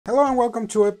Hello and welcome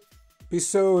to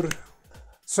episode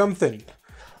something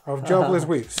of Jobless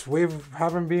Weebs. We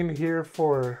haven't been here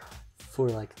for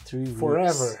like 3 weeks.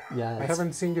 Forever. Yeah. I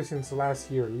haven't seen you since last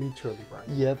year, literally, right?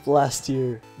 Yep, last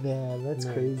year. Man, that's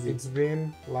crazy. It's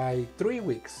been like 3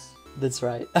 weeks. That's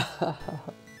right.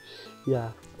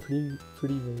 Yeah, pretty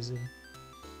amazing.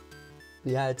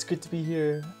 But yeah, it's good to be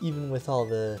here, even with all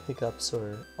the hiccups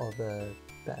or all the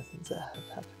bad things that have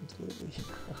happened lately.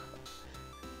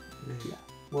 Yeah.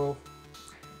 Well,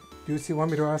 do you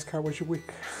want me to ask how was your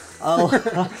week? Oh,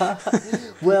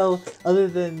 well, other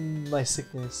than my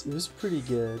sickness, it was pretty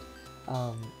good.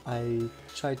 I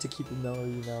tried to keep it mellow,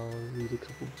 read a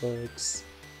couple books,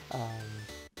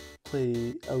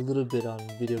 play a little bit on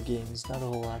video games, not a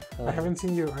whole lot. I haven't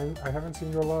seen you. I haven't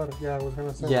seen you a lot. Yeah, I was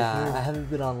gonna say. Yeah, like, I haven't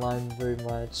been online very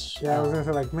much. Yeah, I was gonna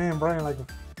say like, man, Brian, like,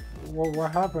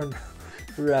 what happened?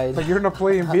 Right. Like, you're not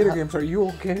playing video games. Are you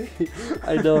okay?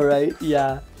 I know, right?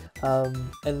 Yeah. And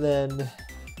then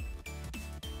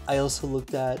I also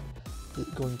looked at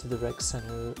going to the rec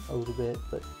center a little bit,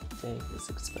 but dang, it's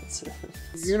expensive.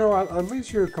 At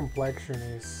least your complexion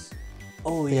is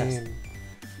Oh, thin. yes.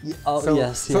 Yeah, oh, So,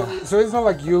 yes, yeah. So it's not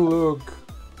like you look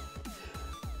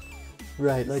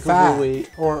Right, like fat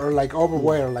overweight. or like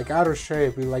overweight or like out of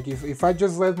shape. Like if I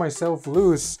just let myself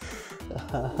loose,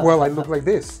 well, I look like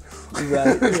this.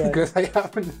 Right. Because I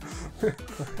haven't.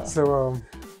 So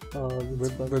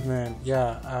But man,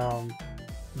 yeah,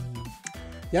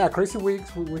 yeah, crazy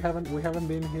weeks. We haven't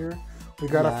been here. We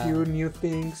got a few new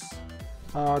things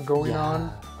going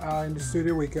on in the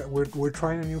studio. We're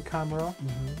trying a new camera,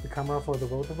 the camera for the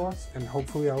both of us, and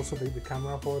hopefully also the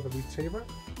camera for the Beat Saber.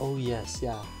 Oh yes,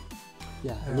 yeah.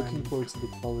 Looking forward to the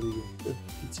quality of the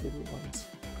Beat Saber ones.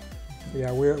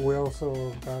 Yeah, we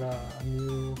also got a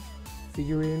new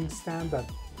figurine stand that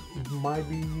might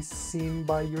be seen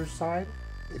by your side.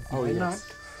 It might not.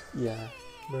 Yeah.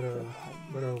 But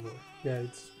yeah,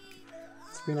 it's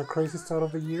been a crazy start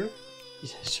of the year.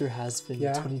 Yeah, sure has been.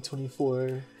 Yeah.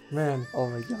 2024. Man. Oh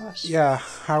my gosh. Yeah,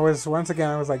 I was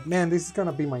like, man, this is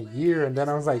gonna be my year, and then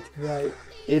I was like, Right.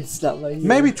 It's not my year.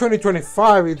 maybe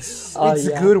 2025. It's a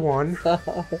good one,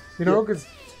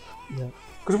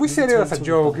 because we said it as a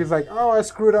joke. It's like, oh, I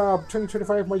screwed up.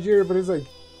 2025 my year, but it's like,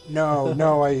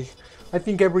 no, I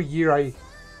think every year I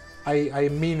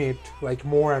mean it like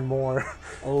more and more.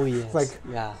 Oh yes. Like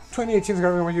 2018 is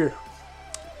gonna be my year.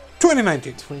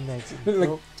 2019. 2019.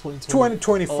 Like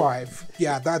 2025. Oh.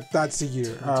 Yeah, that's the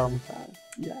year.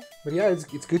 Yeah. But yeah,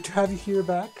 it's good to have you here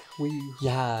back. We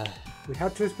had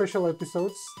 2 special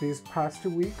episodes these past 2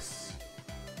 weeks.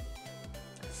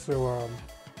 So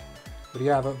but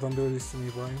yeah, don't do this to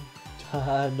me, Brian.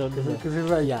 No. Because it's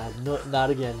like, no, not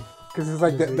again. because it's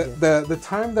like the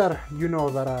time that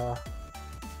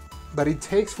that it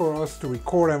takes for us to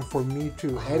record and for me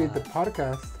to edit the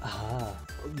podcast,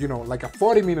 like a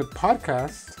 40-minute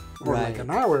podcast or like an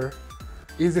hour,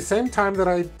 is the same time that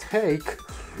I take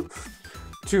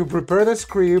to prepare the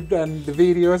script and the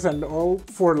videos and all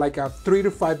for like a 3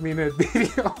 to 5 minute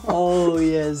video. Oh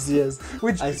yes.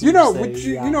 Which it's the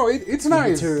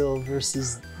nice. Material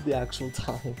versus the actual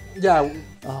time. Yeah.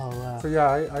 Oh wow. So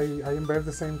yeah, I embed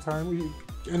the same time,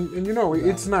 and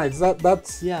it's nice.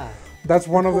 That's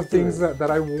one of the things that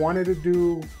I wanted to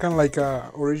do, kind of like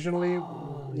originally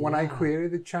when I created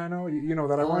the channel.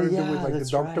 That I wanted to do with like the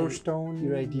Dr. Stone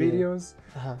videos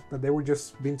that they were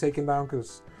just being taken down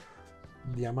because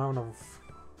the amount of,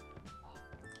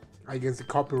 I guess, the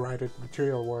copyrighted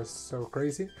material was so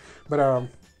crazy. But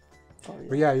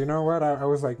but yeah, you know what? I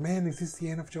was like, man, is this the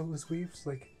end of Jobless Weebs?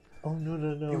 Like, oh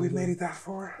no. we made it that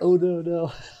far. Oh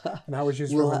no. And I was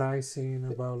just reminiscing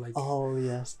about like. Oh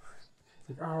yes.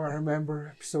 Like, oh, I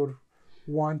remember episode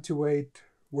 1 to 8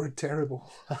 were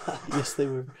terrible. Yes, they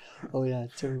were. Oh yeah,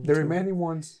 terrible. The remaining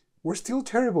ones were still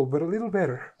terrible, but a little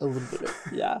better. A little bit.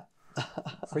 Yeah.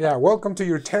 So yeah, welcome to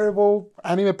your terrible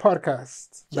anime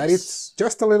podcast. That it's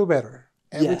just a little better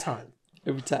every time.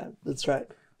 Every time. That's right.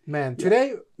 Man,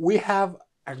 today we have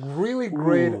a really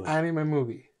great anime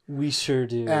movie. We sure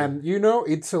do. And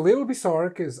it's a little bizarre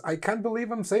because I can't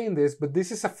believe I'm saying this, but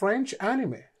this is a French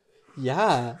anime.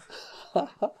 Yeah.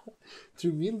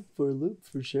 Threw me for a loop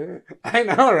for sure. I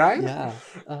know, right? Yeah.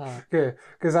 Okay,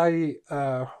 because I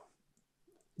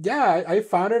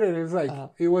found it and it's like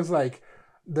it was like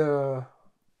the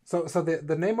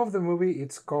name of the movie,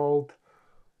 it's called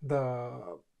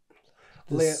the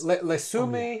Les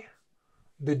Summit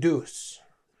de Douce,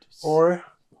 or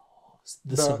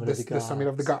the Summit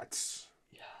of the Gods.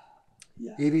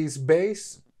 Yeah. It is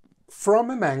based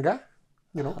from a manga,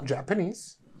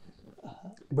 Japanese.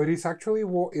 But it's actually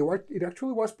it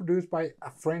actually was produced by a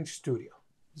French studio.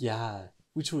 Yeah.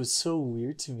 which was so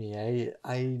weird to me.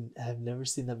 I have never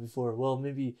seen that before. Well,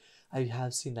 maybe I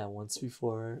have seen that once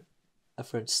before, a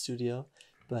French studio,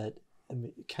 but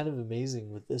kind of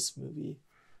amazing with this movie.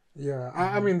 Yeah,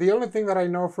 I mean, the only thing that I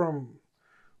know from,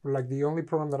 like, the only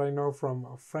program that I know from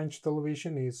French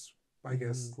television is, I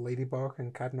guess, Ladybug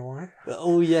and Cat Noir.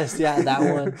 Oh yes, yeah, that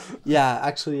one. Yeah,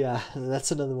 actually, yeah,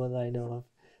 that's another one that I know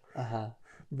of.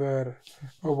 But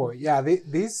oh boy, yeah,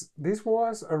 this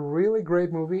was a really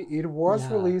great movie. It was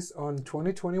released on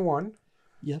 2021.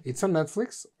 Yep. It's on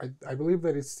Netflix. I believe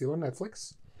that it's still on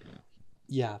Netflix.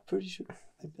 Yeah, pretty sure.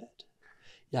 I bet.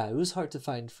 Yeah, it was hard to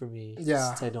find for me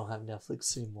since I don't have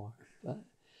Netflix anymore. But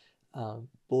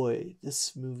boy,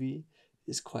 this movie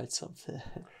is quite something.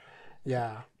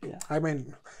 Yeah. Yeah. I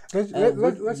mean,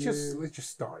 let's just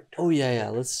start. Oh yeah,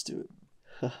 let's do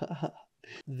it.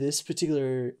 This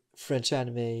particular French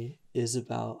anime is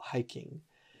about hiking,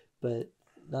 but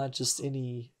not just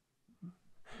any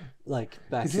like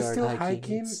backyard is it still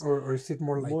hiking, or is it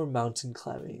more like mountain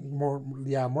climbing? More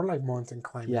like mountain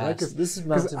climbing. Yeah, right? so this is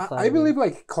mountain climbing. I believe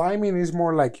like climbing is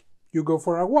more like you go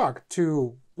for a walk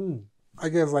to, I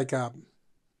guess, like a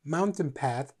mountain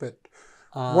path, but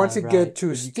once it gets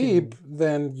too steep,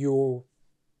 then you're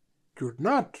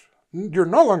no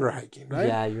longer hiking, right?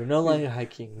 Yeah, you're no longer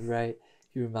hiking, right?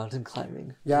 You're mountain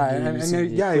climbing. Yeah, and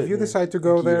if you decide to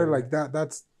go there, like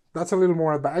that's a little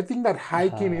more about. I think that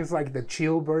hiking is like the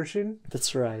chill version.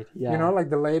 That's right. Yeah. You know, like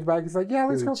the laid back. It's like, yeah,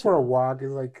 let's go for a walk.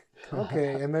 It's like,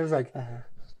 okay, and there's like,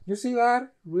 you see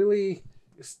that really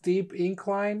steep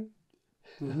incline?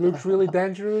 Looks really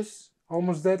dangerous,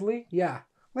 almost deadly. Yeah,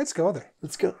 let's go there.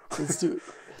 Let's go. Let's do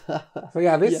it. So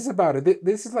yeah, this is about it.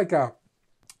 This is like a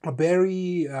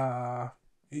very a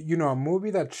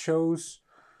movie that shows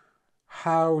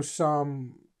how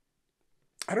some,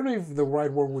 I don't know if the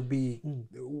right word would be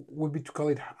to call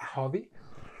it a hobby,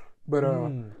 but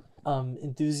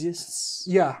enthusiasts.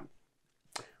 Yeah,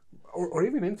 or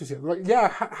even enthusiasts. Like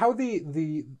how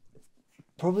the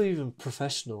probably even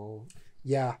professional.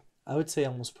 Yeah, I would say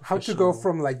almost professional. How to go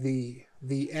from like the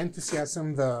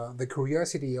enthusiasm, the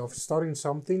curiosity of starting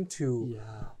something to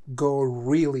go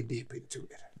really deep into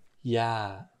it.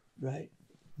 Yeah, right.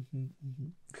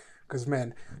 Because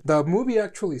man, the movie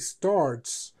actually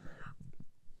starts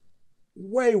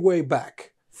way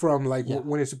back from like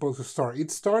when it's supposed to start. It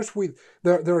starts with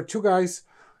there are two guys.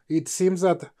 It seems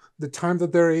that the time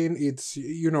that they're in, it's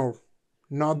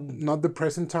not the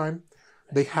present time.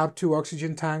 They have two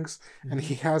oxygen tanks, and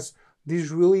he has this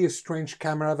really strange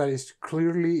camera that is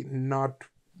clearly not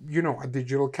a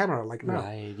digital camera like now.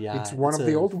 Right, yeah. It's one of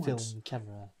the old ones. Film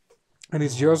camera. And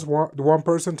it's just one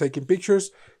person taking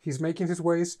pictures. He's making his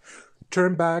ways,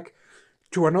 turn back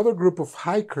to another group of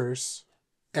hikers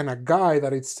and a guy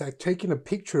that is taking a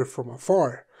picture from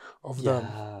afar of them.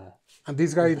 And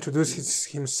this guy introduces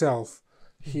himself.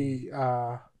 His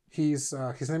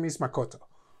name is Makoto.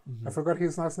 I forgot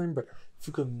his last name, but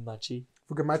Fukamachi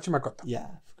Makoto. Yeah,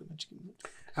 Fukamachi.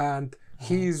 And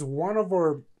he's one of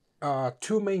our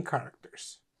two main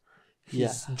characters.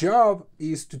 His job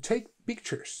is to take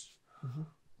pictures.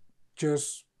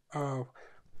 Just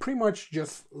pretty much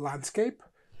just landscape,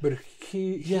 but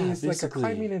he's like a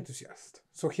climbing enthusiast.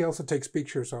 So he also takes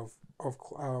pictures of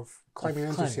climbing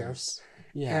enthusiasts.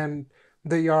 Yeah. And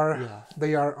they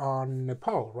are on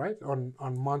Nepal, right? On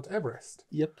Mount Everest.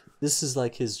 Yep. This is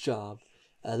like his job.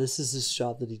 This is his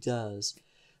job that he does.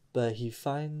 But he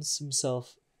finds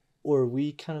himself, or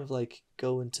we kind of like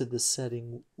go into the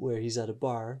setting where he's at a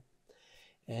bar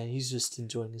and he's just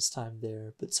enjoying his time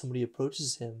there. But somebody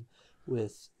approaches him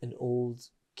with an old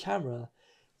camera,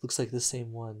 looks like the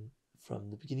same one from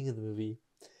the beginning of the movie.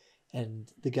 And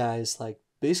the guy's like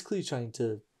basically trying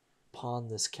to pawn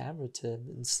this camera to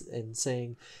him and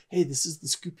saying, hey, this is the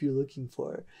scoop you're looking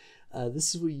for.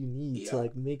 This is what you need to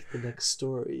like make the next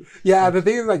story. Yeah, like, the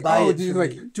thing is like, oh, dude,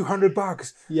 like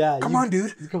 $200. Yeah, come on,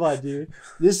 dude.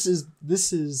 This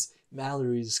is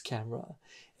Mallory's camera,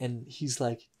 and he's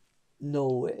like, no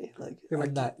way, like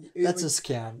I'm not. That's a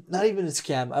scam. Not even a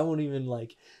scam. I won't even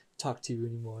like talk to you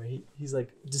anymore. He's like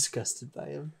disgusted by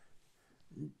him.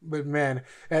 But man,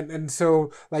 and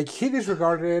so like he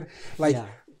disregarded like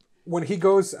when he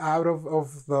goes out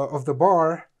of the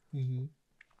bar.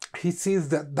 He sees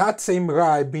that same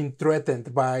guy being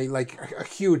threatened by like a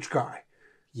huge guy.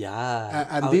 Yeah.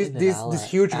 And this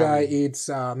huge guy is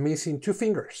missing two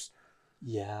fingers.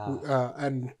 Yeah.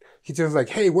 And he just like,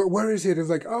 hey, where is it? It's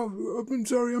like, oh, I'm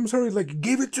sorry. Like,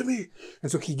 give it to me.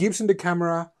 And so he gives him the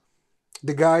camera.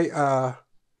 The guy,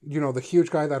 the huge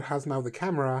guy that has now the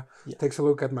camera takes a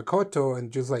look at Makoto and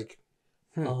just like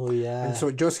Oh yeah. And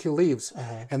so just he leaves.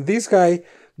 And this guy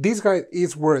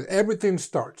is where everything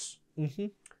starts.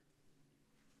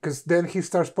 Because then he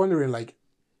starts pondering, like,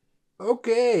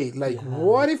 okay, like,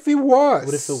 what if it was?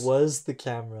 What if it was the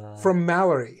camera from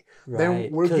Mallory? Right.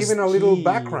 Then we're given a little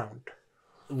background.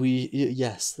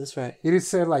 Yes, that's right. It is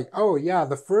said like, oh yeah,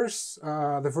 the first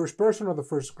person or the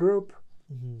first group,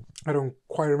 I don't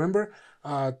quite remember,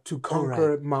 to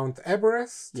conquer Mount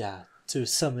Everest. Yeah, to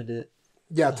summit it.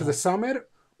 Yeah, to the summit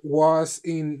was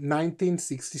in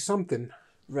 1960 something.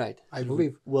 Right, I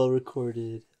believe. Well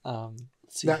recorded.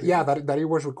 That it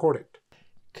was recorded.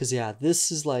 Because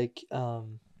this is like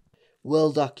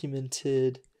well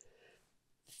documented.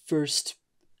 First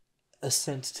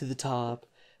ascent to the top.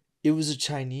 It was a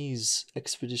Chinese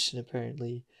expedition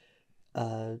apparently,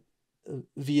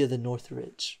 via the North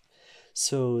Ridge.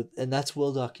 So, and that's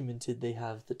well documented. They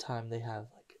have the time. They have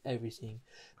like everything.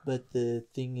 But the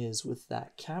thing is with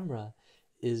that camera,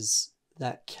 if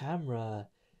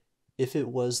it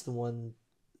was the one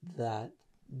that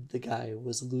the guy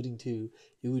was alluding to,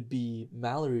 it would be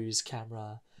Mallory's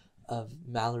camera of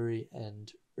Mallory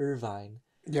and Irvine.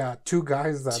 Yeah, two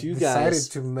guys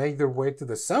decided to make their way to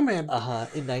the summit.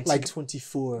 In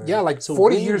 1924. Like so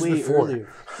 40 years before.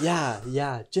 Earlier.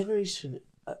 Yeah. Generation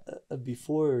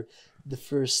before the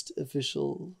first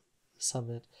official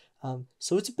summit.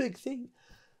 So it's a big thing.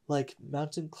 Like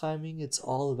mountain climbing, it's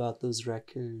all about those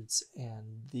records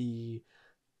and the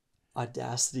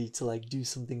audacity to like do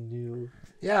something new.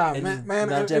 Yeah, and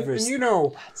Mount Everest, and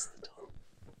that's the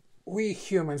we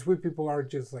humans, we people are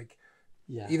just like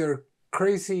either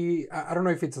crazy. I don't know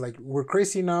if it's like we're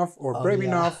crazy enough or brave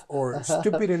enough or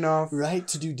stupid enough, right,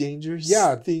 to do dangerous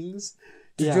things.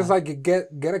 To just like get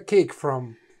a kick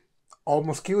from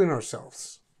almost killing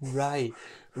ourselves. Right.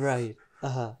 And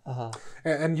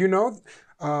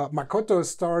Makoto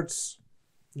starts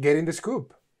getting the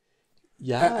scoop.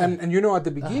 Yeah. And at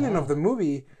the beginning of the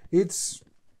movie, it's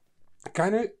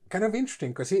kind of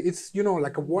interesting because it's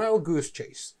like a wild goose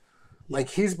chase. Yeah. Like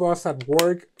his boss at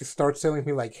work starts telling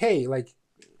me like, hey, like,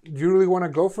 do you really want to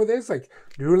go for this? Like,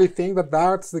 do you really think that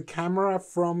that's the camera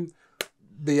from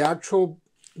the actual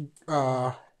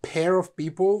pair of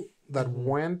people that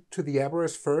went to the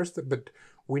Everest first, but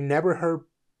we never heard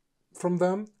from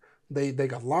them? They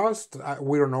got lost.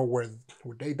 We don't know where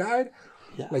they died.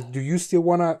 Yeah. Like, do you still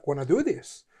wanna do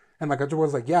this? And Makato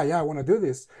was like, yeah, I want to do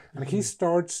this. And he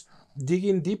starts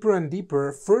digging deeper and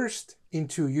deeper, first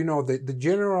into the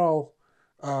general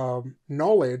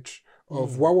knowledge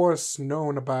of what was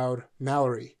known about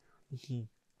Mallory,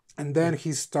 and then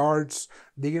he starts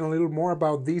digging a little more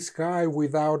about this guy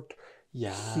without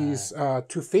his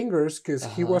two fingers, because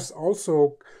he was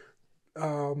also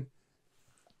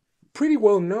pretty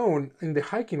well known in the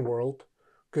hiking world,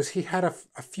 because he had a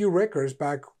few records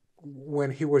back when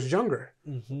he was younger.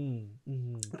 And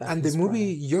the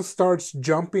movie just starts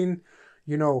jumping,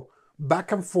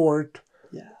 back and forth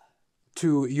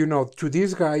to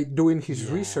this guy doing his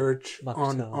research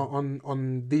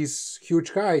on this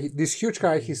huge guy. This huge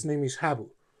guy, his name is Habu.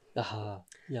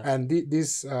 And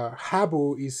this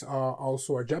Habu is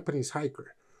also a Japanese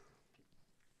hiker.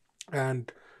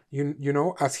 And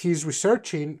as he's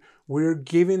researching, we're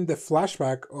given the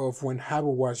flashback of when Habu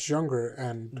was younger,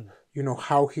 and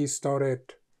how he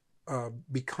started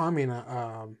becoming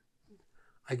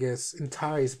I guess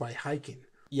enticed by hiking.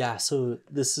 Yeah, so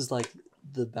this is like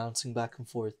the bouncing back and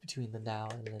forth between the now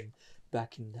and then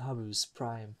back in Habu's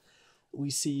prime. We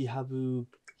see Habu,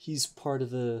 he's part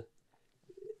of a,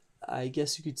 I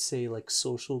guess you could say, like,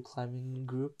 social climbing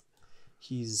group.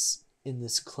 He's in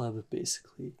this club,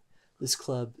 basically. This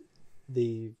club,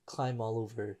 they climb all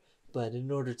over, but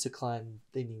in order to climb,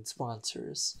 they need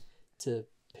sponsors to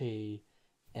pay,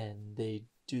 and they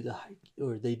do the hike,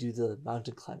 or they do the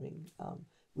mountain climbing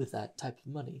with that type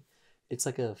of money. It's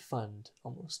like a fund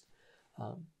almost.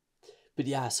 But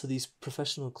yeah, so these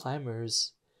professional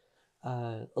climbers,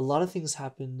 a lot of things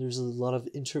happen. There's a lot of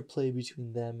interplay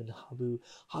between them and Habu.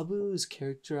 Habu is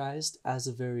characterized as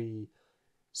a very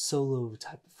solo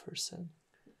type of person,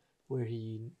 where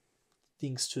he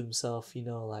thinks to himself,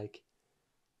 like,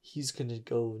 he's gonna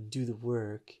go and do the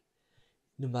work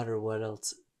no matter what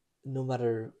else, no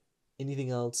matter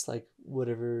anything else, like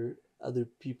whatever other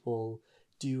people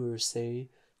do or say,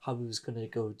 Habu's gonna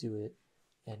go do it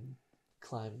and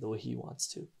climb the way he wants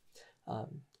to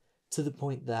the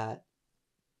point that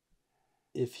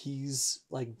if he's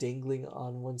like dangling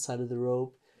on one side of the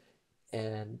rope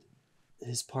and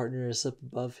his partner is up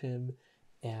above him,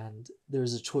 and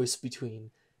there's a choice between,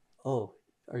 are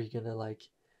you gonna like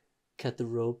cut the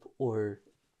rope, or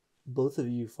both of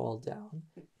you fall down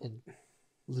and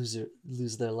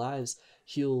lose their lives,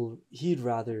 he'd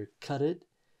rather cut it,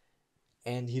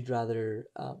 and he'd rather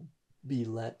be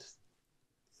let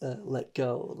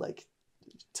go, like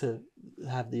to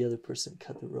have the other person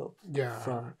cut the rope. Yeah.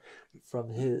 From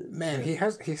his man,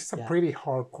 he's a pretty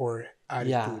hardcore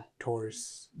attitude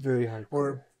towards very hardcore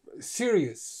or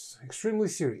serious, extremely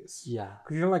serious. Yeah.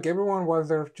 Because like everyone was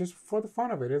there just for the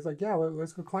fun of it. It's like, yeah,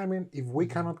 let's go climbing. If we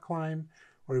cannot climb,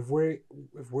 or if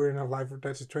we're in a life or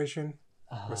death situation,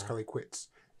 let's call it quits.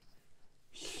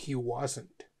 He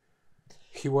wasn't.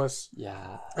 He was.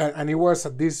 Yeah. And it was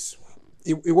at this.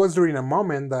 It was during a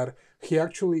moment that he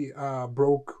actually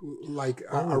broke like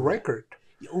a record.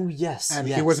 Oh yes. And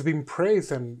he was being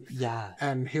praised, and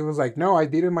and he was like, "No, I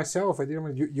did it myself. I did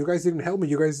it. You guys didn't help me.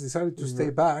 You guys decided to stay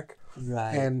back."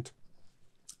 Right. And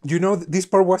this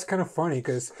part was kind of funny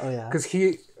because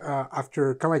he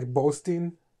after kind of like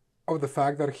boasting of the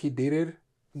fact that he did it,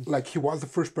 like he was the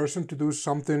first person to do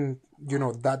something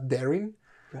that daring.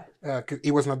 Right.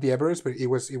 It was not the Everest, but it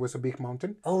was a big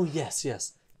mountain. Oh yes.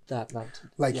 That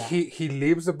mountain. Like he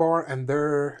leaves the bar, and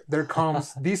there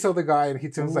comes this other guy, and he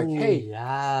tells like, "Hey,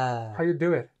 how you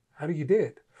do it? How do you do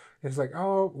it?" And it's like,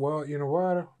 "Oh, well, you know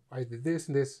what? I did this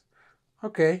and this."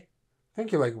 Okay,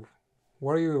 thank you. Like,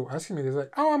 what are you asking me? He's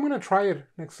like, "Oh, I'm gonna try it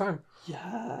next time."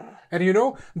 Yeah. And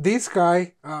this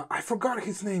guy, I forgot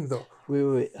his name though.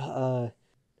 Wait.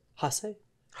 Hase.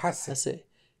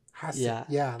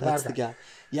 Yeah, that's the guy.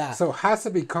 Yeah. So Hase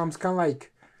becomes kind of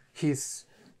like his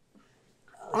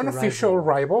unofficial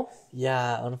rival.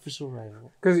 Yeah, unofficial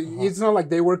rival. Because it's not like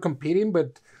they were competing,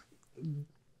 but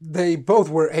they both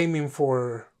were aiming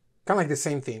for kind of like the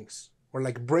same things, or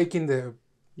like breaking the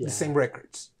same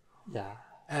records. Yeah.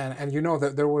 And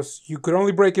that there was, you could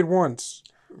only break it once.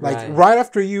 Like right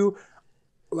after you,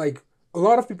 like a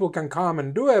lot of people can come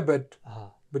and do it, but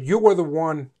you were the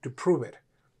one to prove it.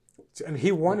 And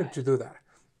he wanted to do that.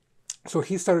 So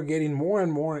he started getting more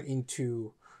and more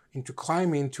into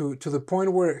climbing to the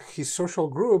point where his social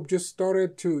group just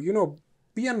started to,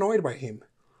 be annoyed by him.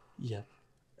 Yeah.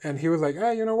 And he was like,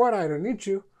 "Hey, you know what? I don't need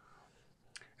you."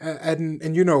 And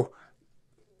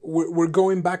we're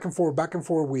going back and forth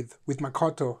with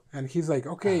Makoto. And he's like,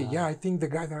 "Okay, I think the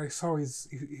guy that I saw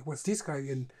it was this guy,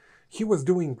 and he was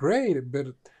doing great,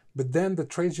 but then the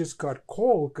trains just got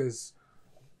cold because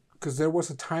there was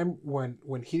a time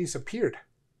when he disappeared,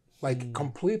 like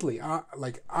completely,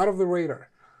 like out of the radar."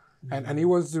 And it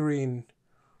was during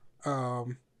a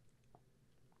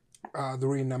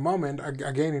moment,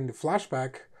 again in the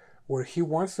flashback, where he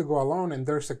wants to go alone, and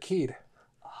there's a kid.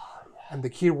 And the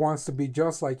kid wants to be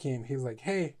just like him. He's like,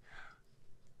 "Hey,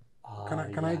 can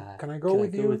I go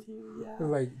with you?" Yeah.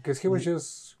 Like, because he was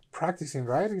just practicing,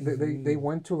 right? They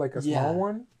went to like a small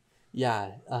one.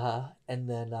 Yeah. And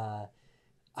then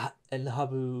and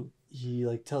Habu, he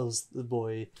like tells the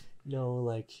boy, "No,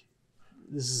 like,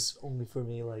 this is only for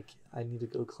me. Like, I need to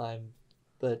go climb,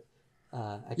 but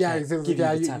I can't give you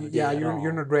the time of day at all."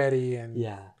 You're not ready, and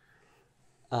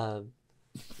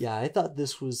I thought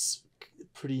this was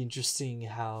pretty interesting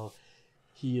how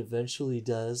he eventually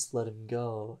does let him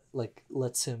go, like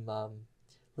lets him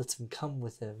come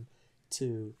with him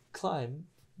to climb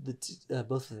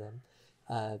both of them,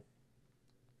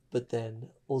 but then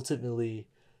ultimately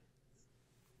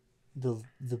the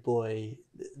boy,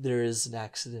 there is an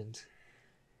accident.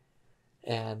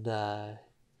 And the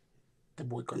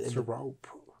boy got the rope.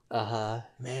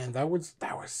 Man, that was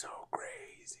so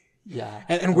crazy. Yeah.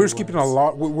 And we're skipping a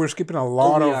lot. We're skipping a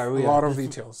lot of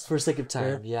details for sake of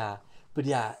time. Yeah. But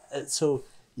so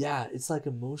it's like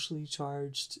emotionally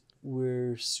charged.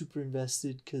 We're super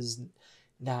invested because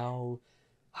now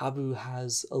Habu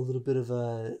has a little bit of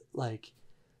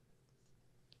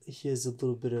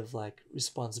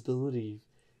responsibility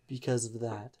because of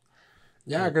that.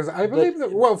 Yeah, because I believe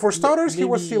that. Well, for starters, he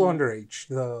was still underage.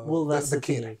 That's the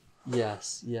kid. Thing.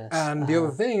 Yes. And the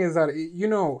other thing is that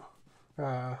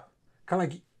kind of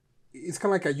like it's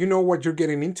kind of like what you're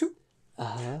getting into.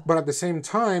 But at the same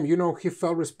time, he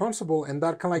felt responsible, and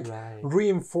that kind of like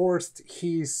reinforced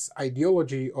his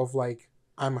ideology of like,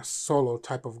 I'm a solo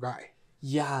type of guy.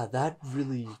 Yeah, that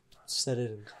really set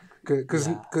it in.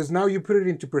 Because now you put it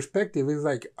into perspective. It's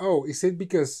like, oh, is it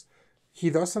because he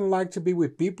doesn't like to be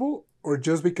with people, or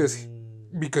just because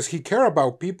he care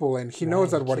about people and he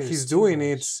knows that what he's doing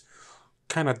is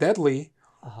kind of deadly?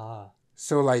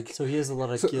 So he has a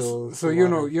lot of guilt. So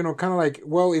kind of like,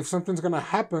 well, if something's gonna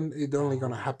happen, it's only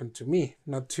gonna happen to me,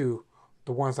 not to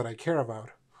the ones that I care about.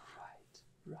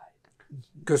 Right.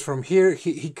 Because from here,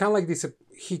 he kind of like this.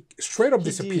 he straight up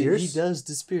disappears. He does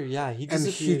disappear. Yeah, he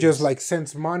disappears. And he just like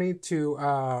sends money to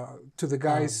the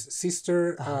guy's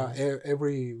sister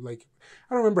every like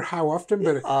I don't remember how often,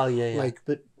 but like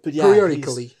but yeah,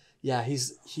 periodically.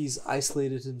 He's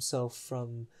isolated himself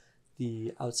from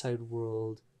the outside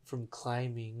world, from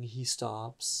climbing. He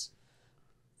stops.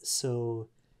 So,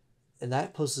 and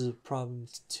that poses a problem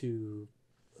to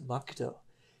Makoto.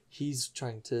 He's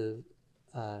trying to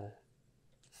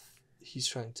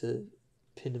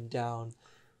pin him down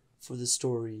for the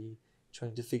story,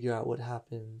 trying to figure out what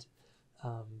happened.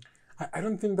 I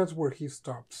don't think that's where he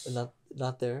stops.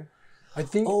 Not there. I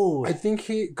think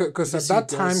he because at that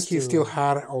time he still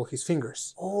had all his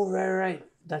fingers. Oh right.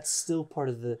 That's still part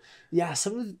of the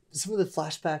some of the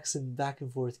flashbacks and back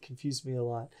and forth confused me a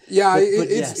lot. Yeah,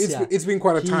 it's been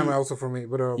quite a time also for me,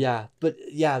 but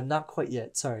not quite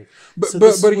yet. Sorry,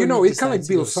 but you know it kind of like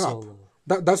builds up.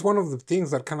 That's one of the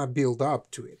things that kind of build up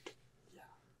to it. Yeah,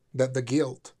 that the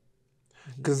guilt,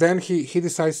 because then he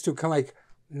decides to kind of like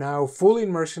now fully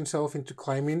immerse himself into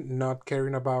climbing, not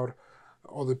caring about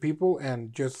other people,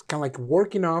 and just kind of like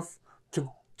work enough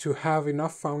to have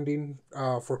enough funding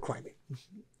for climbing.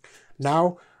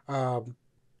 Now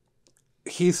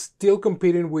he's still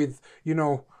competing with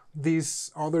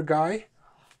this other guy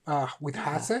with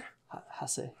Hase.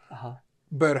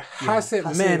 But Hase,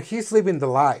 man, he's living the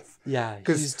life. Yeah,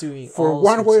 he's doing for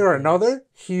one way or another.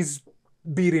 He's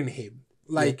beating him.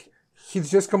 Like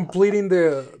he's just completing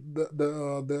the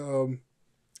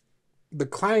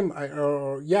climb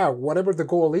or whatever the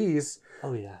goal is.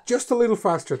 Oh yeah, just a little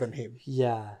faster than him.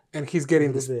 Yeah, and he's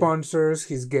getting the sponsors.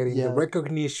 He's getting the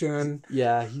recognition.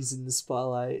 Yeah, he's in the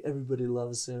spotlight. Everybody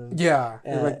loves him. Yeah,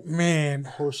 you're like, man,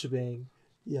 whole shebang.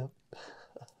 Yep.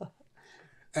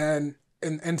 and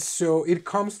so it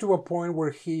comes to a point where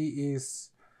he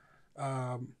is,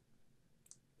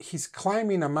 he's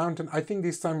climbing a mountain. I think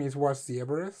this time it was the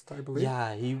Everest, I believe.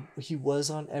 Yeah, he was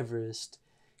on Everest.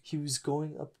 He was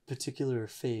going up a particular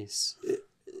face.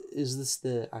 Is this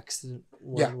the accident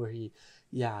one where he?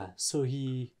 Yeah. So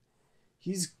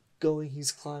he's going.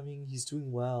 He's climbing. He's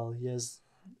doing well. He has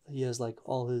like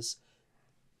all his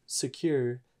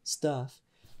secure stuff,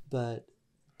 but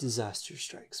disaster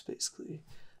strikes basically.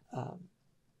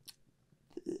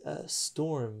 A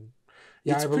storm.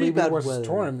 Yeah, I believe it was a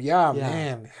storm. Yeah,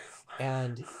 man.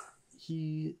 And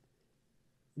he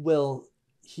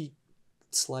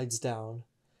slides down.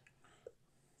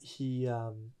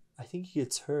 I think he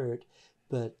gets hurt,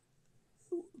 but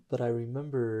I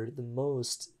remember the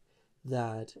most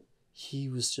that he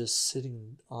was just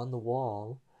sitting on the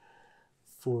wall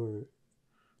for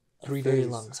a very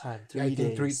long time. 3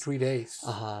 days. 3 days.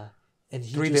 And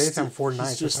he 3 days and 4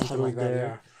 nights or something like that.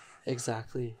 Yeah.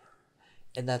 Exactly.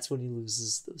 And that's when he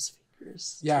loses those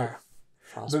fingers. Yeah.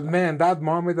 But man, that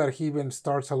moment that he even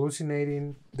starts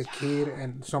hallucinating the kid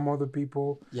and some other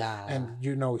people. Yeah. And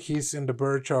he's in the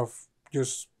verge of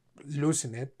just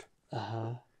losing it.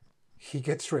 He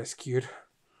gets rescued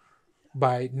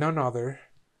by none other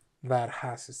that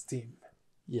Hase's team.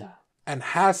 Yeah. And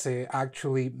Hase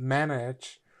actually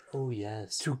managed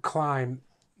to climb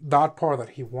that part that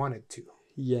he wanted to.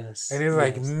 Yes. And he's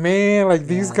like, man, like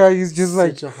this guy is just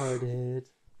like such a hard hit,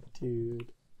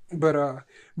 dude.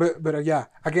 But yeah,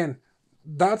 again,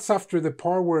 that's after the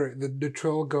part where the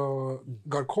trail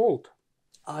got cold.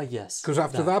 Yes. Because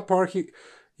after that part, it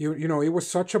was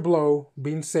such a blow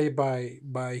being saved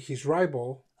by his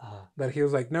rival that he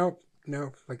was like, no,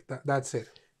 like that's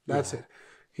it. That's it.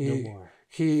 No more.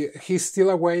 He's still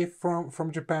away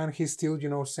from Japan. He's still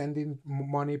sending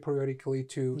money periodically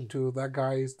to that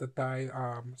guy's that died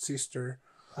sister,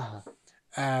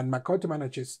 and Makoto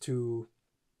manages to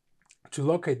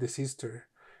locate the sister,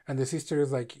 and the sister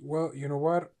is like, well, you know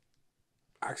what,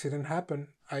 accident happened.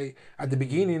 At the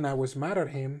beginning I was mad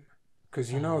at him because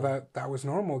that was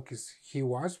normal because he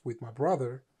was with my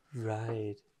brother,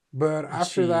 right? But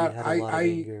after that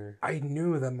I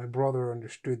knew that my brother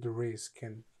understood the risk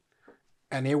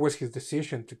and it was his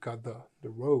decision to cut the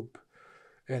rope.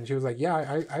 And she was like,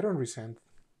 yeah, I don't resent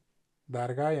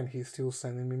that guy, and he's still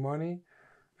sending me money,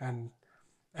 and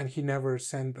he never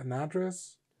sent an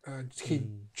address. He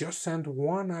just sent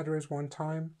one address one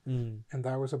time, and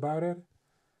that was about it.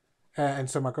 And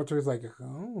so Makoto is like,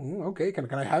 oh, okay, can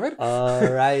I have it?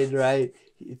 Right.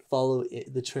 Follow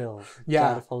the trail.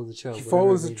 Yeah, gotta follow the trail. He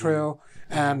follows the trail,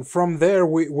 and from there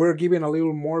we're given a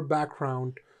little more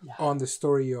background on the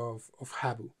story of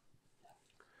Habu.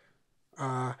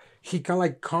 He kind of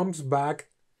like comes back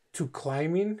to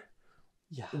climbing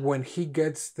when he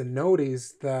gets the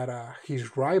notice that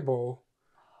his rival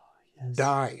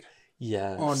died.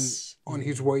 Yes. on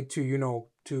his way to, you know,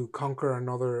 to conquer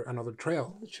another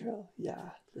trail. The trail. Yeah,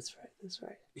 that's right. That's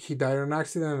right. He died in an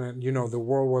accident, and you know the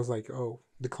world was like, oh,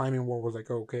 the climbing world was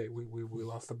like, okay, we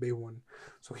lost a big one.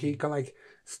 So he kind of like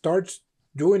starts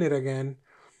doing it again,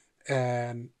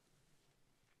 and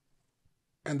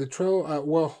the trail.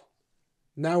 Well,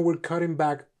 now we're cutting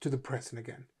back to the present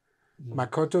again.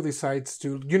 Makoto decides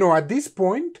to, you know, at this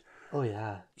point. Oh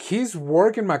yeah. His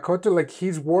work in Makoto, like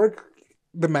his work,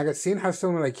 the magazine has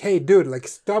told me like, hey, dude, like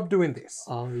stop doing this.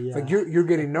 Oh yeah. Like you're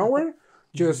getting nowhere.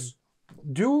 Just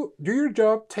do your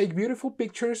job. Take beautiful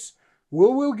pictures.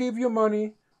 We'll give you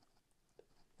money,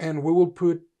 and we will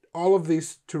put all of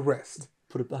this to rest.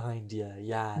 Put it behind you.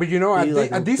 Yeah. But you know,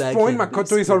 at this point,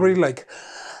 Makoto is already like.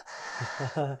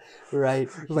 Right.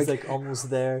 He's like almost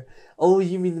there. Oh,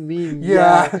 you mean the meme?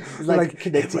 Yeah. Like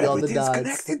connecting all the dots.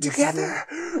 Connected together.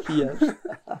 Yeah.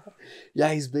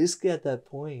 Yeah, he's basically at that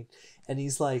point, and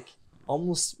he's like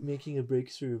almost making a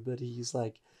breakthrough, but he's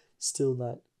like still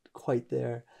not quite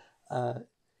there. And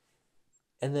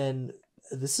then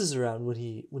this is around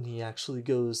when he actually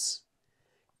goes,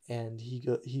 and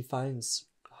he finds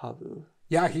Habu.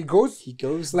 Yeah, he goes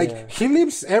like there. He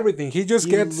leaves everything. He just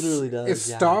gets literally does, his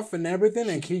stuff and everything,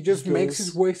 and he just makes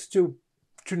his way to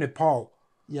Nepal.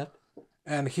 Yep.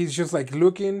 And he's just like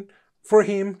looking for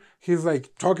him. He's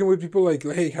like talking with people like,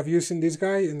 hey, have you seen this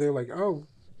guy? And they're like, oh,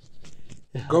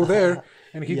 go there.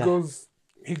 And he goes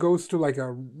to like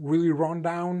a really run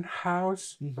down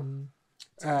house, and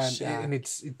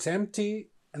it's empty.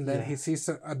 And then he sees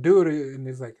a dude, and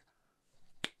he's like,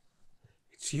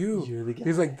 it's you. You're the guy.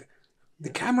 He's like, the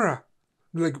camera.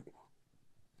 Like,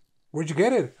 where'd you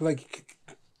get it? Like,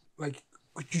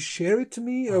 could you share it to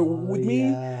me with me?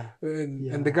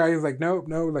 And the guy is like, no,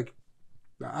 like,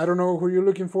 I don't know who you're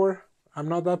looking for. I'm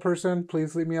not that person.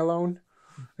 Please leave me alone.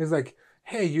 He's like,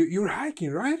 hey, you're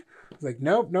hiking, right? He's like,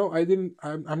 no, I didn't.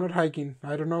 I'm not hiking.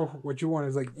 I don't know what you want.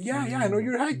 He's like, yeah, I know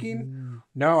you're hiking.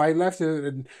 No, I left it.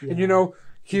 And you know,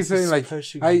 he's saying like,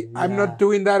 I'm not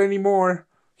doing that anymore.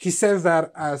 He says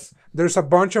that as there's a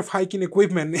bunch of hiking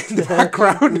equipment in the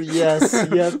background. Yes,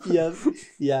 yep.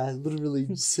 Yeah,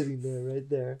 literally sitting there, right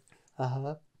there.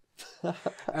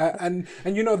 And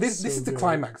you know, this is the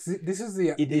climax. This is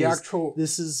the actual.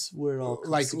 This is where it all comes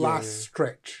like together. last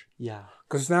stretch. Yeah.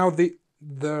 Because now the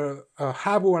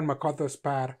Habu and Makoto's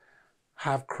path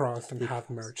have crossed and have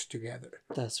merged together.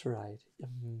 That's right.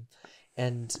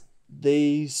 And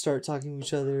they start talking to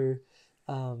each other.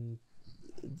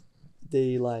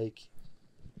 They like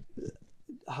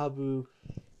Habu.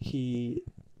 He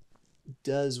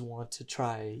does want to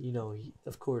try, you know,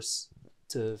 of course,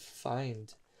 to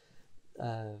find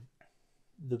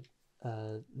the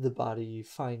body,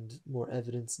 find more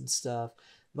evidence and stuff.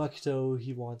 Makoto,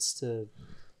 he wants to,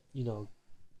 you know,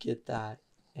 get that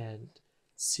and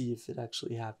see if it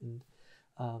actually happened.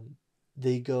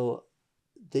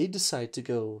 They decide to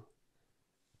go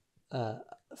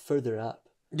further up.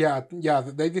 Yeah,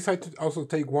 they decide to also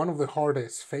take one of the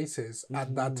hardest phases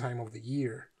at that time of the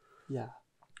year. Yeah.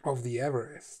 Of the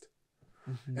Everest.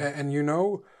 And you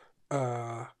know,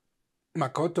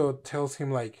 Makoto tells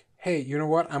him like, hey, you know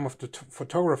what? I'm a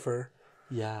photographer.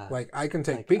 Yeah. Like, I can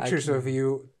take pictures of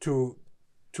you to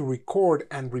record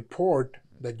and report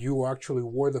that you actually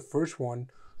were the first one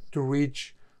to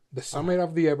reach the summit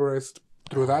of the Everest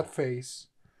through that phase,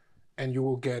 and you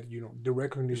will get, you know, the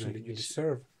recognition that you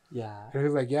deserve. Yeah. And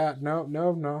he's like, yeah, no,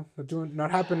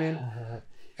 not happening.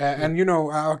 And you know,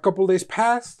 a couple days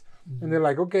passed, and they're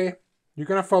like, okay, you're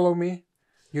gonna follow me.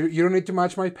 You don't need to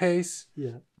match my pace.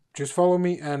 Yeah. Just follow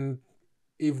me, and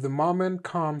if the moment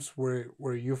comes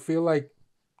where you feel like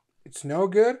it's no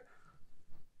good,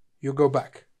 you go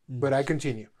back. But I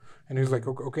continue. And he's like,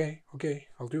 okay,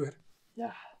 I'll do it.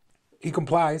 Yeah. He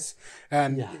complies,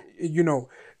 and you know,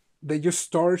 they just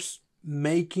start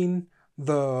making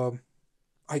their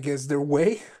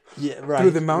way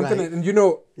through the mountain. Right. And you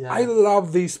know, I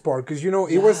love this part because, you know,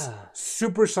 it was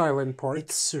super silent part.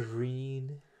 It's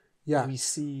serene. Yeah. We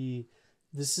see,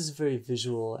 this is very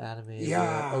visual anime.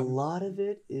 Yeah. A lot of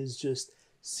it is just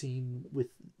seen with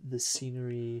the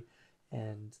scenery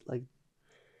and like,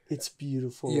 it's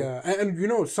beautiful. Yeah. And you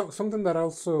know, something that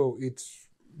also it's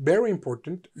very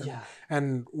important. Yeah.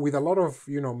 And with a lot of,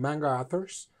 you know, manga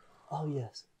authors. Oh,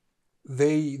 yes.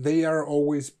 They are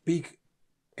always big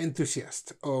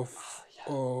enthusiasts of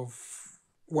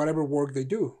whatever work they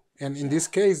do. And in this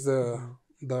case,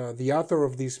 the author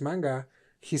of this manga,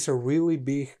 he's a really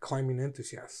big climbing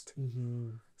enthusiast.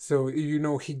 So, you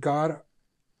know, he got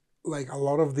like a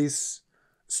lot of these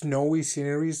snowy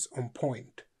sceneries on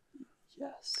point.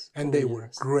 Yes. And they were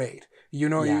great. You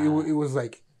know, it was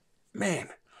like, man,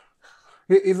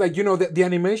 It's like, you know, the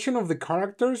animation of the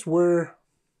characters was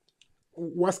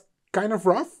kind of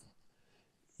rough.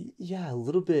 Yeah, a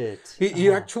little bit. He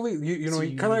actually, you know,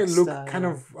 he kind of looked kind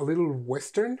of a little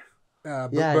Western.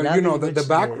 But you know, the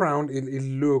background, it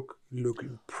look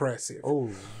impressive. Oh,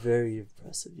 very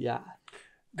impressive. Yeah.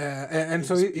 And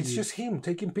so it's just him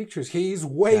taking pictures. He is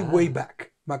way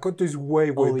back. Makoto is way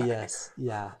back. Oh, yes.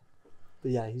 Yeah.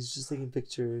 But yeah, he's just taking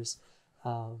pictures.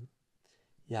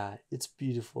 Yeah, it's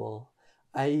beautiful.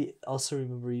 I also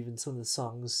remember even some of the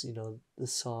songs, you know, the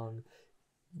song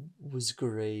was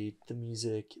great. The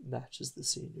music matches the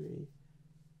scenery.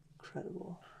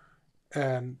 Incredible.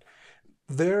 And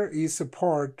there is a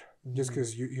part, just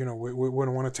because you know we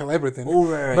don't want to tell everything.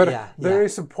 Oh, right, but there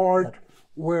is a part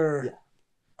where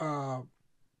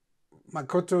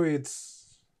Makoto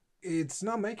it's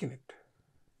not making it.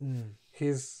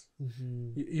 He's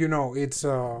you know, it's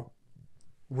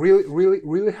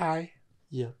really high.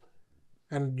 Yep.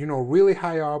 And you know, really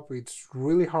high up, it's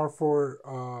really hard for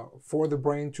the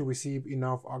brain to receive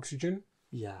enough oxygen.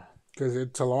 Yeah. Because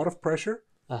it's a lot of pressure.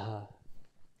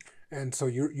 And so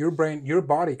your brain, your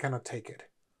body cannot take it.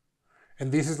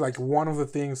 And this is like one of the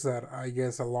things that I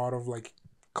guess a lot of like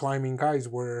climbing guys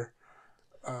were.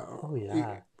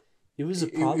 It was a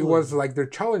problem. It was like their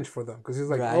challenge for them, because it's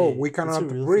like, oh, we cannot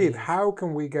breathe. How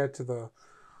can we get to the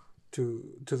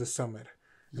summit?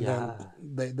 And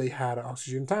then they had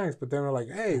oxygen tanks, but then they're like,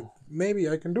 hey, maybe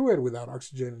I can do it without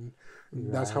oxygen.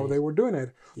 And that's how they were doing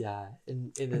it. Yeah,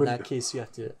 and in that case, you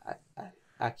have to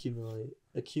accumulate,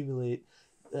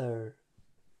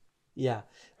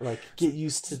 like get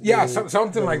used to.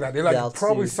 Something like that. Like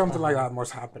probably something like that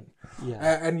must happen.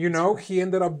 Yeah, and you know, he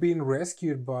ended up being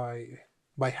rescued by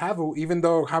Habu, even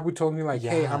though Habu told me like,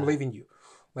 hey, I'm leaving you.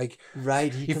 Like,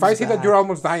 if I see that you're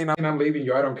almost dying and I'm leaving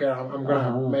you, I don't care. I'm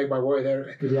gonna make my way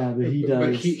there. But he does.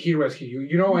 But he rescued you.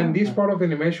 You know, and this part of the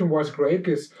animation was great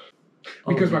because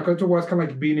Makoto was kind of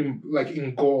like being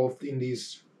engulfed in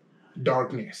this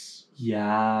darkness.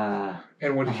 Yeah.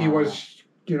 And when he was,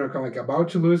 you know, kind of like about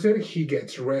to lose it, he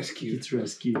gets rescued.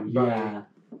 By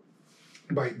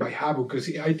Habu, because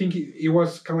I think it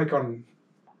was kind of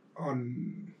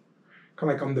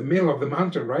like on the middle of the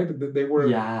mountain, right? They were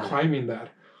climbing that.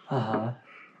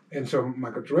 And so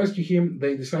Makoto rescued him.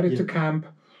 They decided to camp,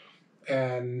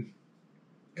 and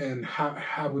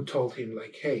Habu told him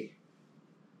like, "Hey,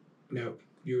 no,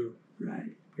 you're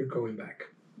going back,"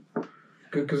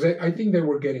 because I think they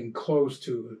were getting close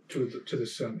to the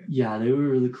summit. Yeah, they were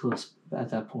really close at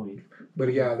that point. But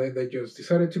they just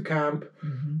decided to camp,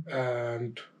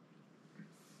 and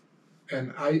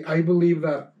I believe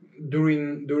that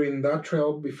during that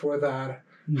trail before that,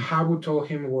 Habu told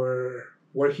him where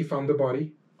he found the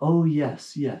body. Oh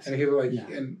yes. And he was like,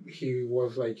 and he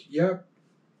was like, yeah,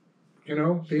 you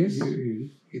know, this,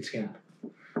 it's him.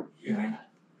 Yeah. Like, man.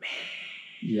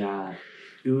 Yeah,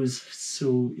 it was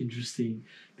so interesting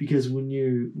because when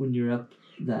you're up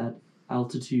that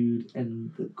altitude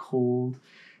and the cold,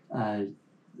 a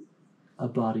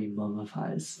body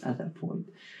mummifies at that point,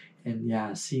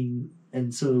 and seeing,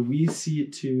 and so we see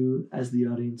it too as the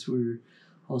audience. We're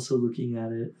also looking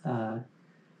at it, and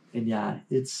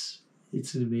it's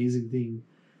an amazing thing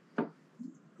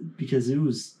because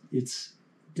it's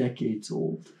decades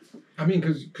old. I mean,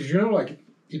 because you know, like,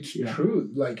 it's true.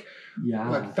 Like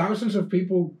thousands of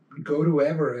people go to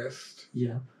Everest.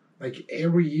 Yeah. Like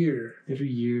every year.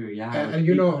 Yeah. And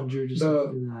you know,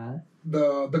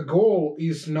 the goal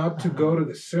is not to go to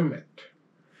the summit.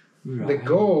 Right. The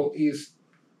goal is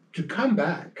to come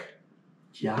back.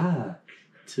 Yeah.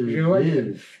 To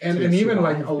live. And even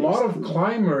like a lot of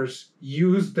climbers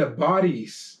use the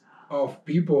bodies of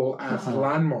people as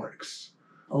landmarks.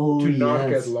 Oh, to not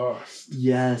get lost.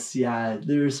 Yes, yeah.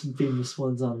 There are some famous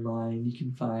ones online you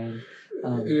can find.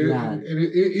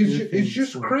 It's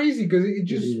just crazy because it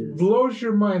just blows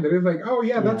your mind that it's like, oh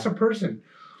yeah, that's a person,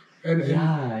 and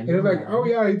it's like, oh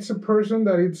yeah, it's a person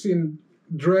that it's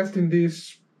dressed in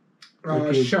this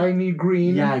shiny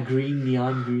green. Yeah, green,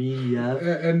 neon green. Yeah.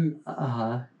 And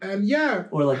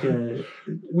or like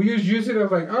we just use it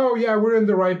as like, oh yeah, we're in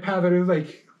the right path, and it's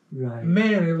like,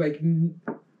 man, it's like.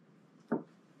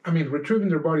 I mean, retrieving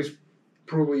their bodies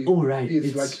probably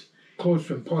is like close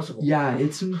to impossible. Yeah,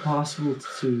 it's impossible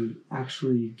to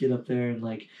actually get up there and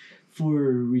like for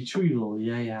retrieval.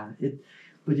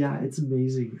 But it's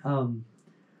amazing. And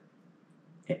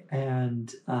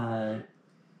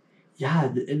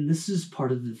this is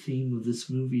part of the theme of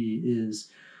this movie is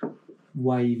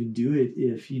why even do it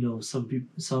if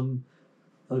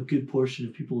a good portion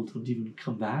of people don't even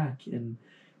come back and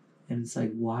it's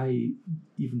like, why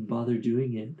even bother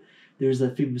doing it? There's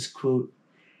that famous quote,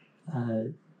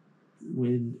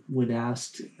 when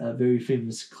asked, a very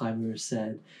famous climber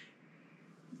said,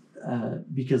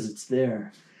 because it's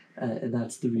there, and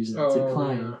that's the reason to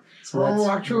climb. Yeah. So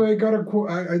actually, I got a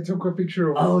quote. I took a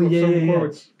picture of, some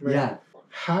quotes. Yeah.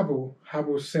 Habu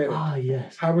said it.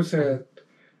 Yes. Habu said,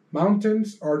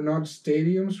 "Mountains are not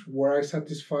stadiums where I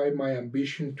satisfy my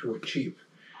ambition to achieve.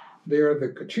 They are the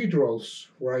cathedrals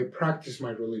where I practice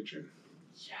my religion."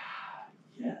 Yeah.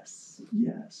 Yes.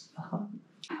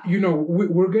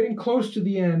 We're getting close to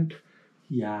the end.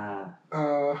 Yeah.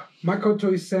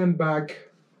 Makoto is sent back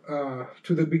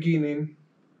to the beginning.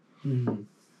 Mm-hmm.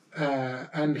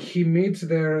 And he meets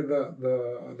there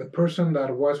the person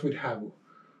that was with Habu.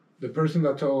 The person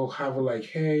that told Habu, like,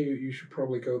 hey, you should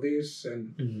probably go this,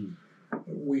 and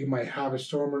we might have a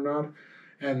storm or not.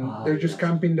 And they're just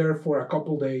camping there for a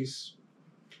couple days.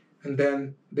 And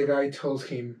then the guy tells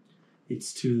him,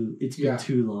 it's been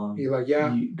too long. He's like,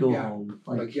 go home.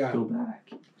 Go back.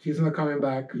 He's not coming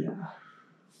back. Yeah.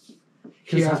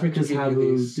 He asked me to give Habu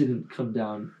you this. Didn't come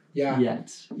down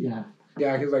yet. Yeah.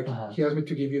 Yeah, he's like, he asked me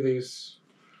to give you this.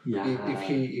 Yeah.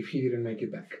 If he didn't make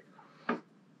it back.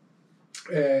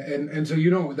 And so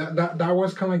that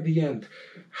was kind of like the end.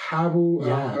 Habu,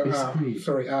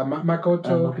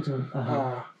 Makoto,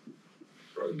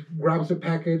 grabs the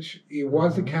package. It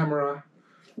was the camera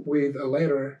with a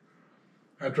letter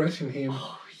addressing him,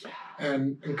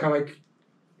 and kind of like,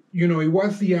 it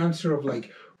was the answer of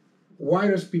like, why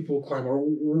does people climb, or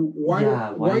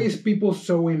why is people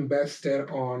so invested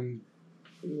on,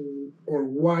 or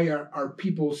why are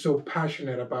people so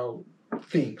passionate about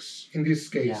things, in this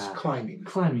case, climbing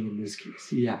in this case.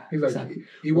 He's like, exactly.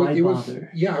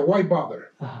 Why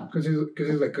bother? Because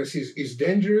it's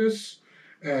dangerous,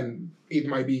 and it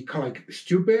might be kind of like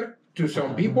stupid to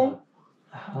some people,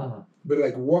 but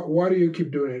like, why do you keep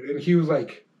doing it? And he was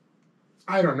like,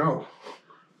 I don't know.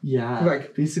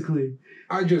 Like, basically,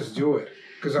 I just do it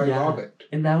because I love it.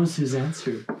 And that was his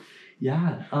answer.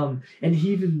 And he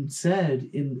even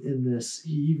said in this,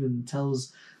 he even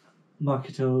tells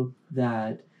Makoto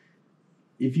that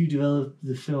if you develop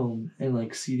the film and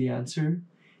like see the answer,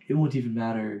 it won't even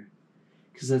matter,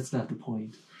 because that's not the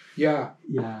point. I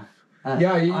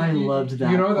loved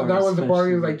that. That was the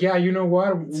part. Like, you know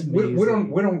what? We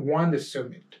don't want the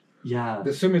summit.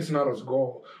 The summit's not our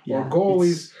goal. Our goal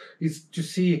is to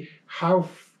see how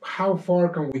far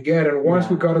can we get, and once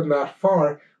we gotten that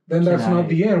far, then that's not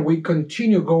the end. We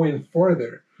continue going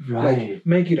further. Right. Like,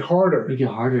 make it harder.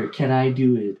 Can I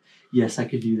do it? Yes, I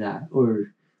could do that.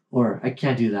 Or I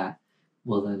can't do that.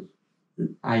 Well, then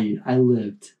I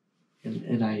lived,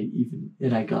 and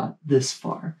I got this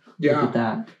far. Look at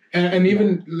that. And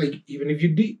even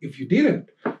if you didn't,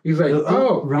 he's like, you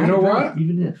know what?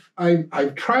 Even if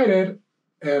I've tried it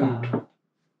and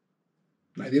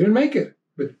I didn't make it,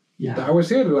 but that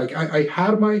was it. Like, I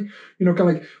had my, kind of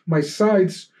like my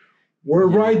sides were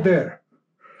right there.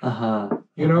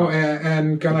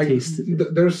 And kind of like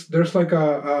there's like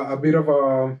a bit of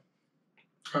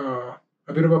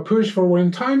a push forward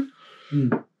in time,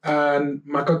 and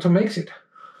Makoto makes it.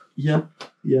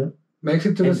 Makes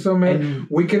it to the summit.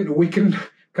 We can kind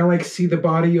of like see the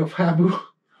body of Habu,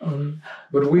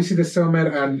 but we see the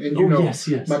summit, and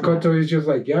Makoto is just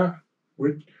like,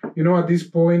 we're, at this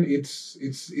point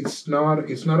it's not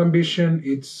ambition.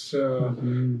 It's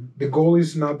the goal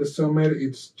is not the summit.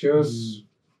 It's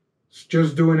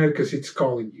just doing it because it's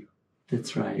calling you.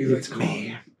 That's right. It's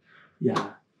calling.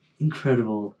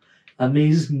 Incredible,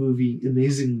 amazing movie,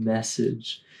 amazing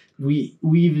message. We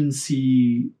even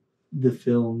see the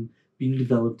film being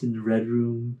developed in the Red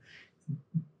Room,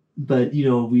 but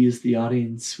we as the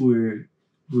audience, we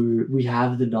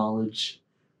have the knowledge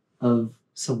of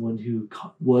someone who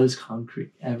was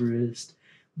conquering Everest.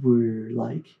 We're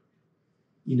like,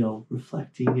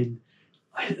 reflecting, and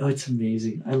it's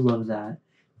amazing. I love that.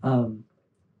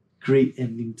 Great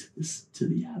ending to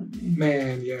the anime.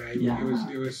 Man,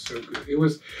 it was so good. It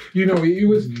was,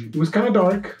 it was kind of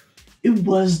dark. It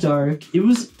was dark. It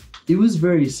was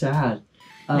very sad.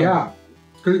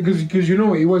 Because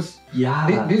it was.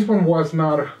 This one was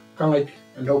not kind of like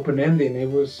an open ending. It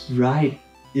was right.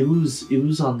 It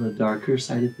was on the darker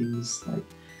side of things,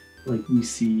 like we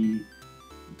see,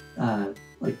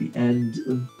 like the end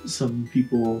of some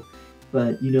people,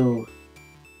 but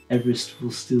Everest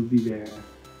will still be there.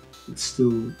 It's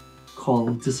still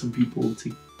calling to some people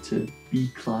to be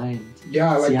climbed.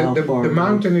 Like the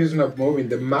mountain is not moving.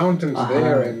 The mountain's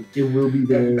there, and it will be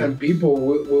there, and people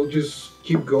will just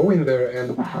keep going there.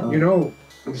 And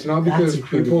it's not because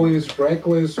people is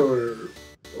reckless or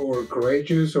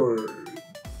courageous or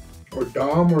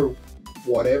dumb or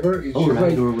whatever. It's just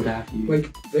like, or what have you.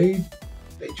 Like they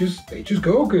they just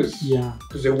go because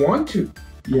they want to.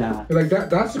 Yeah. But like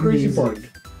that's the crazy part.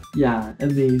 Yeah,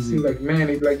 amazing. See, like man,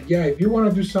 if you want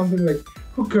to do something, like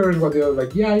who cares what the other,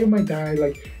 like you might die,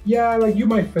 like like you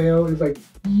might fail. It's like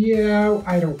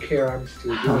I don't care. I'm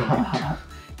still doing it.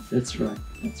 That's right.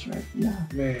 Yeah.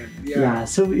 Man. Yeah.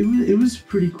 So it was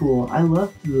pretty cool. I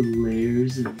loved the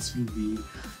layers in this movie.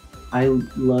 I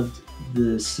loved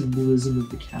the symbolism of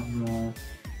the camera,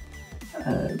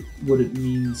 what it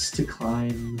means to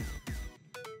climb,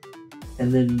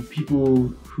 and then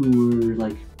people who were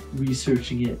like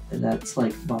researching it, and that's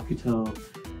like Makoto,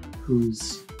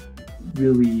 who's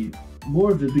really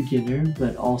more of a beginner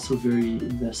but also very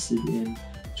invested in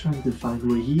trying to find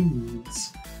what he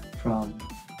needs from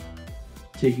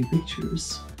taking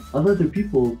pictures of other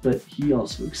people, but he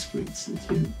also experienced it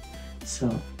too.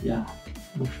 So yeah,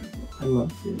 I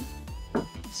loved it.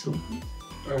 So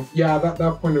good.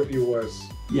 That point of view was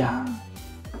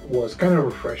kind of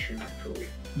refreshing actually.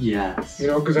 Yes. You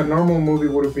know, because a normal movie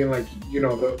would have been like, you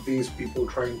know, these people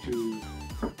trying to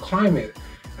climb it,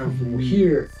 and from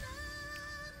here,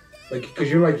 like,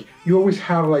 because you always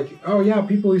have like, oh yeah,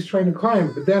 people is trying to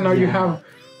climb, but then now you have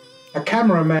a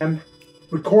cameraman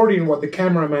recording what the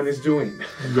cameraman is doing.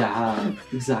 Yeah,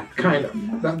 exactly. Kind of.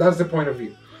 Yeah. That's the point of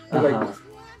view. Like,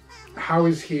 how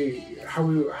is he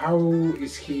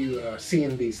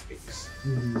seeing these things?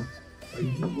 Like,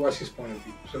 what's his point of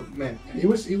view? So man, it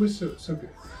was so good.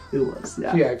 It was,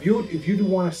 yeah. So yeah, if you do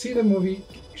want to see the movie,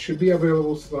 it should be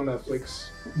available still on Netflix.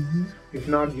 If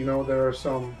not, you know, there are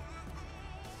some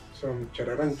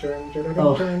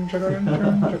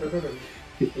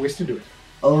ways to do it.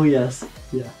 Oh yes,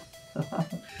 yeah.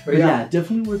 But yeah,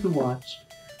 definitely worth a watch.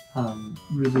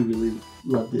 Really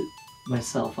loved it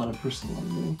myself on a personal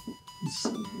level. It's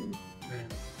so good.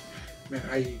 Man,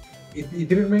 it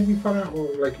didn't make me fun of,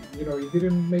 or like, you know, it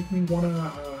didn't make me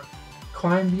wanna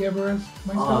climb the Everest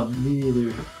myself. Me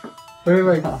neither. But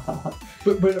like,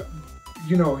 but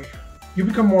you know, you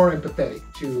become more empathetic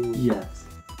to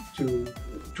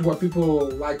what people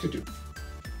like to do.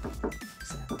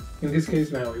 Exactly. In this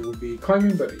case, now it would be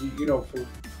climbing, but you know,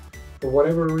 for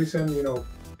whatever reason, you know,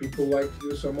 people like to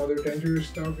do some other dangerous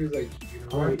stuff. It's like, you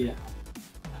know what? Yeah.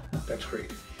 That's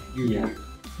great. You do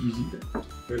that.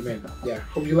 But man,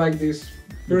 hope you like this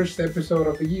first episode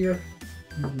of the year.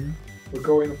 We're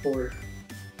going for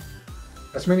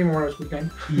as many more as we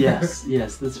can. yes,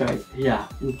 that's right. Yeah,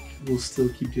 we'll still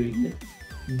keep doing it.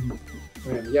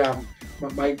 Man,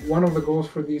 my one of the goals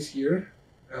for this year,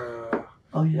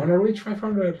 want to reach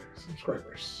 500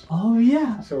 subscribers. Oh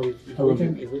yeah. So if we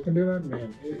can do that,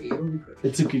 man, it'll be great.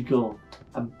 It's a good goal.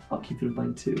 I'll keep it in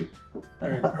mind too.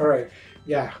 All right.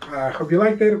 Yeah. Hope you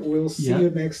liked it. We'll see you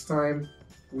next time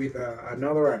with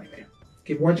another anime.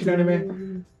 Keep watching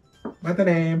anime. Mata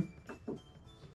name.